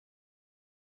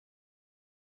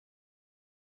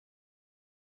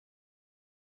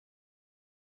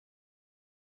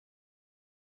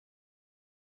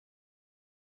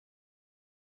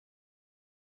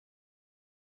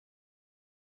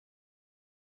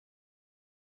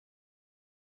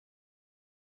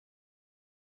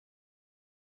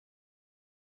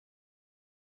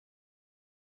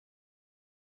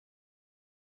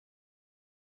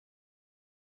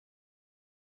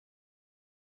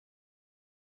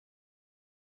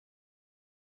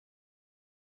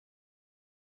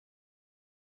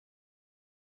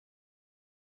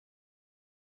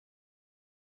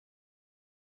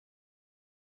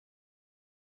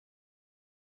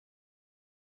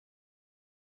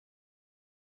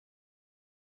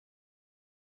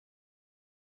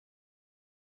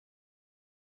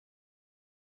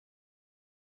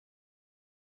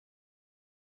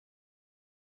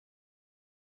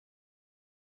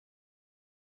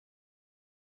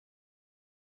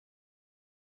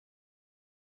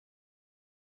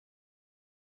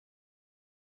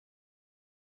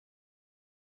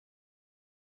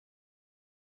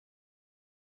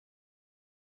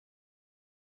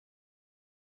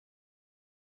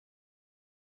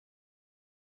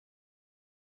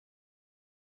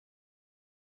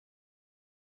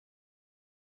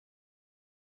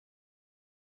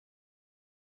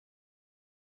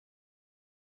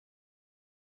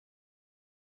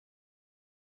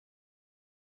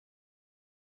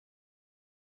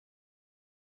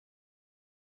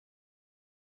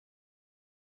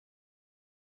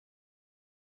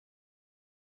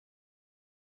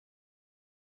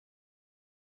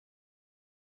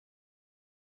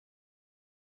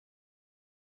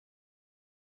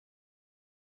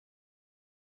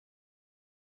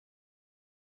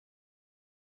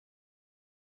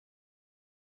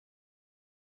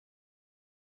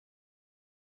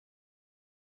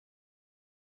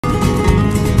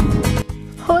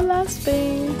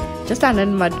Spain. Just landed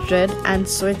in Madrid and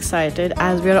so excited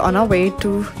as we are on our way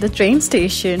to the train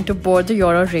station to board the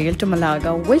Eurorail to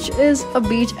Malaga, which is a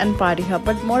beach and party hub,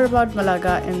 but more about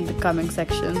Malaga in the coming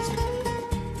sections.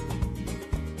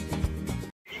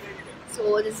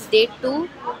 So this is day 2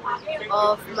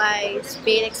 of my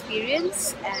Spain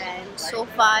experience, and so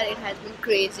far it has been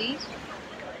crazy.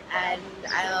 And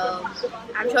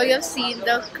I'm sure you have seen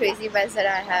the crazy mess that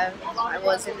I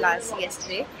was in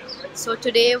yesterday. So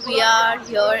today we are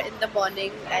here in the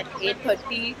morning at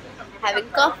 8:30 having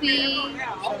coffee,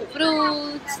 some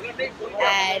fruits,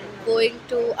 and going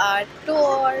to our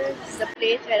tour. This is the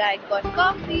place where I got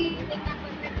coffee.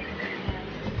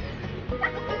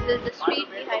 This is the street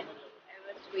behind me.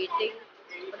 Everyone's waiting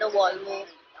for the Volvo,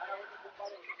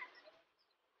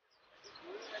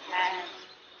 and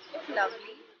it's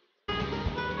lovely.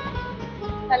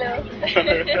 Hello.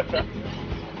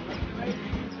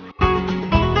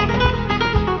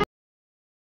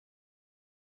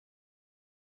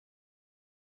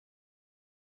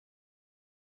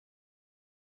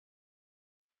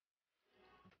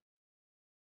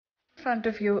 In front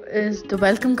of you is the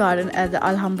welcome garden at the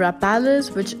Alhambra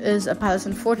Palace, which is a palace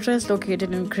and fortress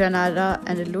located in Granada,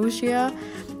 Andalusia.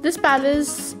 This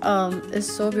palace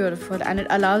is so beautiful and it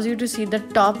allows you to see the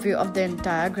top view of the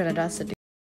entire Granada city.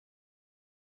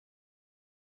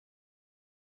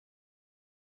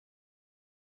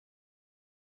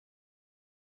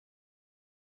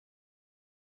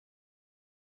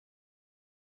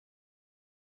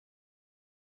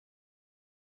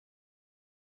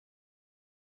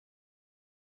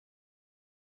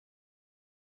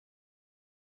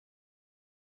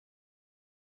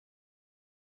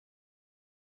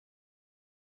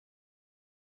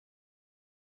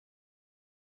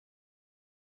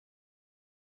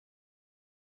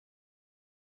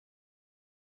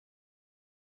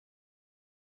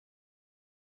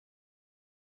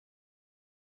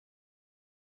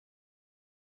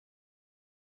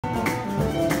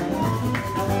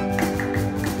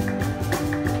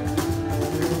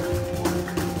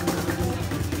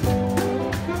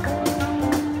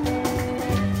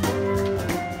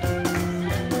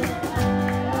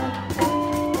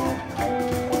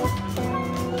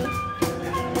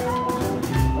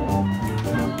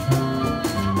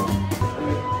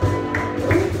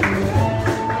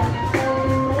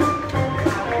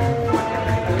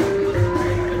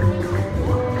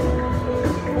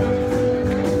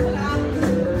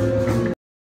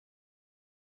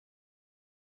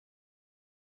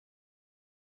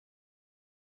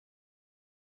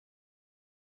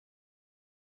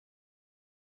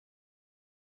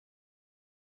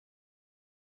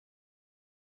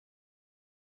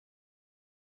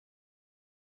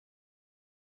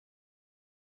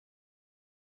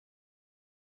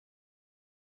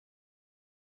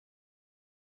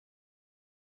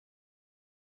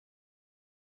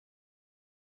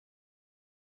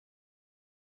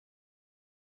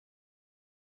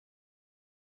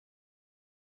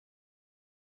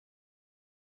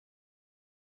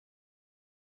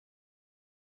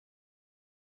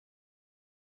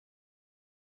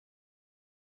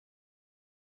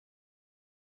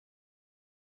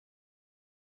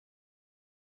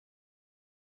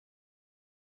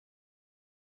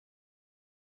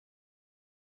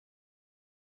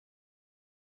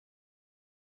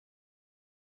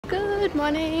 Good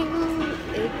morning.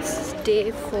 It's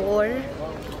day 4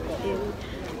 in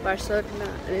Barcelona,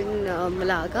 in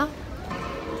Malaga,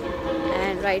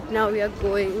 and right now we are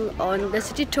going on the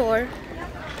city tour.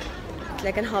 It's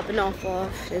like an hop and off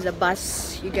of. There's a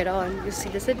bus you get on, you see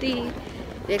the city,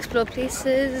 you explore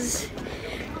places,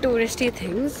 touristy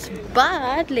things.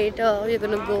 But later we're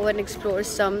gonna go and explore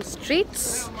some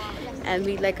streets and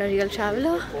be like a real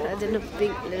traveler rather than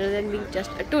being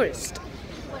just a tourist.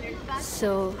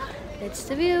 So that's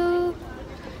the view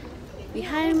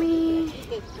behind me.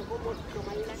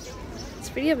 It's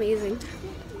pretty amazing.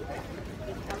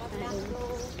 And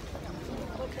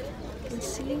you can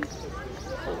see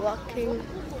walking.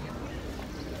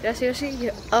 There's seriously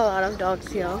a lot of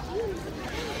dogs here.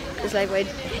 It's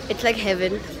like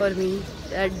heaven for me.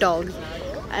 There are dogs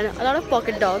and a lot of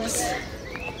pocket dogs.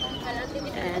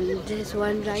 And there's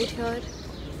one right here.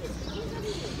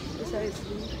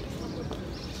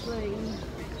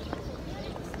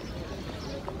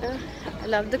 I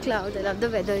love the clouds, I love the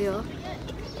weather here.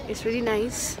 It's really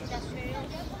nice.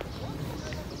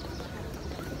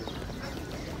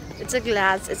 It's a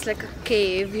glass, it's like a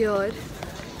cave here.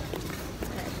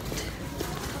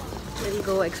 We'll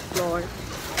go explore.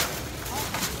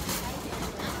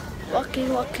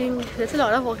 Walking. There's a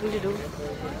lot of walking to do.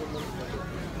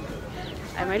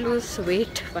 I might lose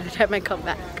weight by the time I come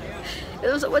back.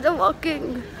 It was so much of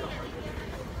walking.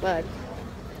 But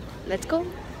let's go.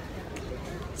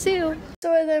 See you.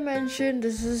 So as I mentioned,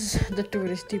 this is the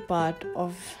touristy part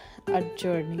of our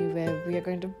journey where we are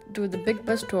going to do the big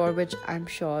bus tour, which I'm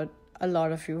sure a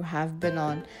lot of you have been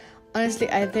on. Honestly,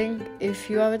 I think if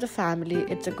you are with a family,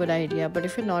 it's a good idea. But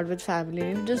if you're not with family,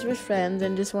 if you're just with friends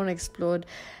and just want to explore,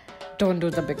 don't do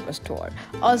the big bus tour.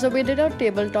 Also, we did our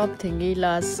tabletop thingy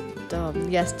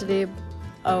yesterday,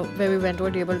 where we went to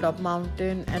a tabletop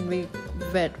mountain and we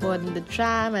were in the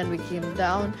tram and we came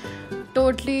down.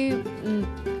 Totally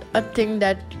a thing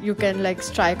that you can like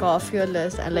strike off your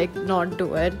list and like not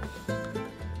do it.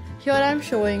 Here I'm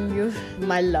showing you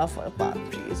my love for palm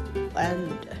trees,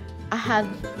 and I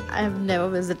have never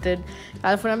visited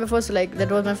California before, so like that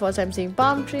was my first time seeing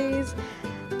palm trees.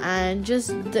 And just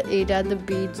the area, the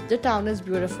beach, the town is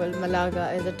beautiful.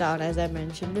 Malaga is a town, as I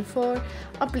mentioned before,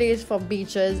 a place for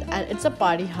beaches, and it's a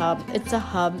party hub.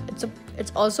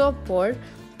 It's also a port.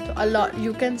 So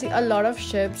you can see a lot of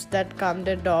ships that come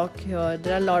to dock here.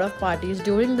 There are a lot of parties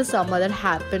during the summer that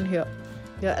happen here.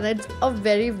 Yeah, and it's a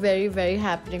very, very, very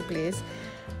happening place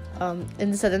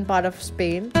in the southern part of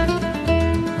Spain.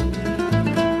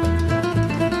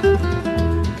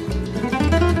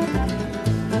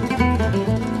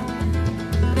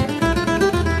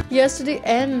 Here's to the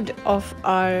end of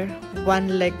our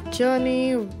one-leg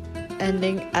journey,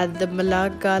 ending at the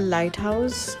Malaga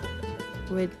lighthouse,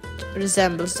 which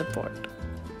resembles the port.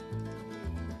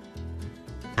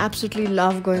 Absolutely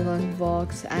love going on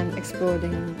walks and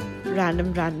exploring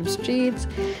random streets.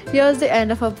 Here's the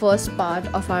end of our first part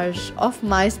of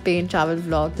my Spain travel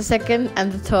vlog. The second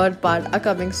and the third part are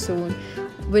coming soon,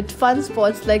 with fun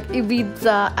spots like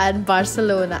Ibiza and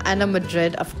Barcelona and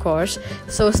Madrid, of course.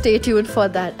 So stay tuned for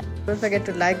that. Don't forget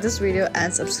to like this video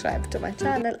and subscribe to my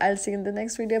channel. I'll see you in the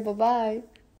next video. Bye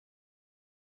bye.